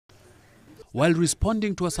While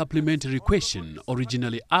responding to a supplementary question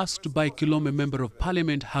originally asked by Kilome Member of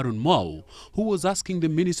Parliament Harun Mwau, who was asking the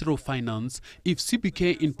Minister of Finance if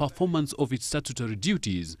CBK, in performance of its statutory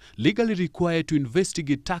duties, legally required to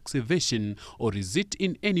investigate tax evasion, or is it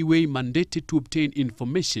in any way mandated to obtain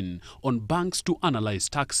information on banks to analyze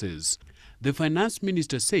taxes? The Finance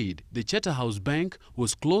Minister said the Charterhouse Bank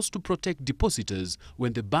was close to protect depositors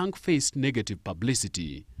when the bank faced negative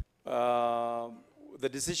publicity. The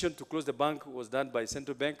decision to close the bank was done by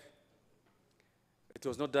central bank. It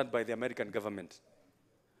was not done by the American government.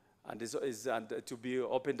 And to be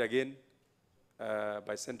opened again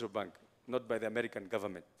by central bank, not by the American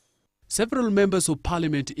government. Several members of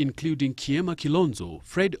parliament, including Kiema Kilonzo,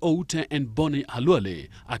 Fred Outa and Bonnie Halwale,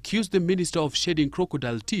 accused the minister of shedding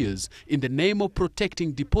crocodile tears in the name of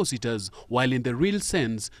protecting depositors, while in the real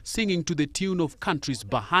sense singing to the tune of countries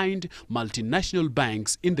behind multinational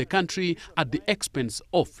banks in the country at the expense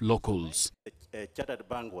of locals. A chartered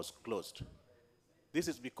bank was closed. This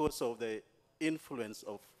is because of the influence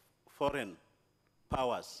of foreign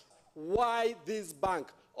powers. Why this bank?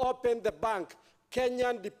 Open the bank.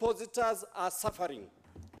 Kenyan depositors are suffering.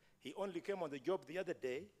 He only came on the job the other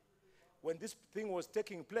day. When this thing was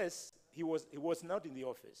taking place, he was not in the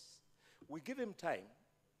office. We give him time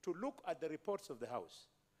to look at the reports of the House,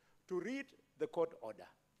 to read the court order.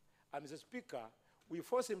 And Mr. Speaker, we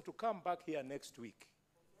force him to come back here next week,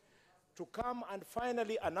 to come and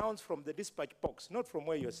finally announce from the dispatch box, not from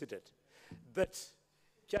where you're seated, that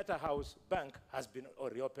Charterhouse Bank has been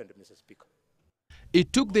reopened, Mr. Speaker.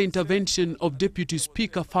 It took the intervention of Deputy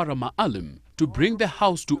Speaker Farama Alim to bring the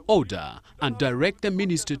House to order and direct the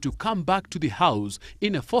minister to come back to the House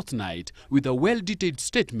in a fortnight with a well-detailed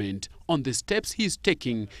statement on the steps he is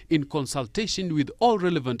taking in consultation with all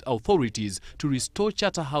relevant authorities to restore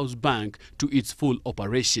Charterhouse Bank to its full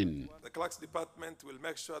operation. The Clerks Department will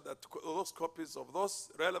make sure that those copies of those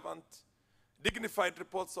relevant, dignified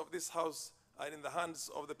reports of this House are in the hands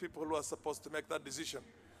of the people who are supposed to make that decision.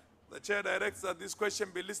 The Chair directs that this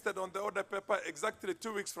question be listed on the order paper exactly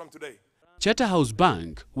 2 weeks from today. Charterhouse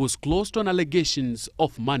Bank was closed on allegations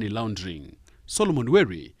of money laundering. Solomon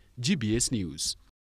Weri, GBS News.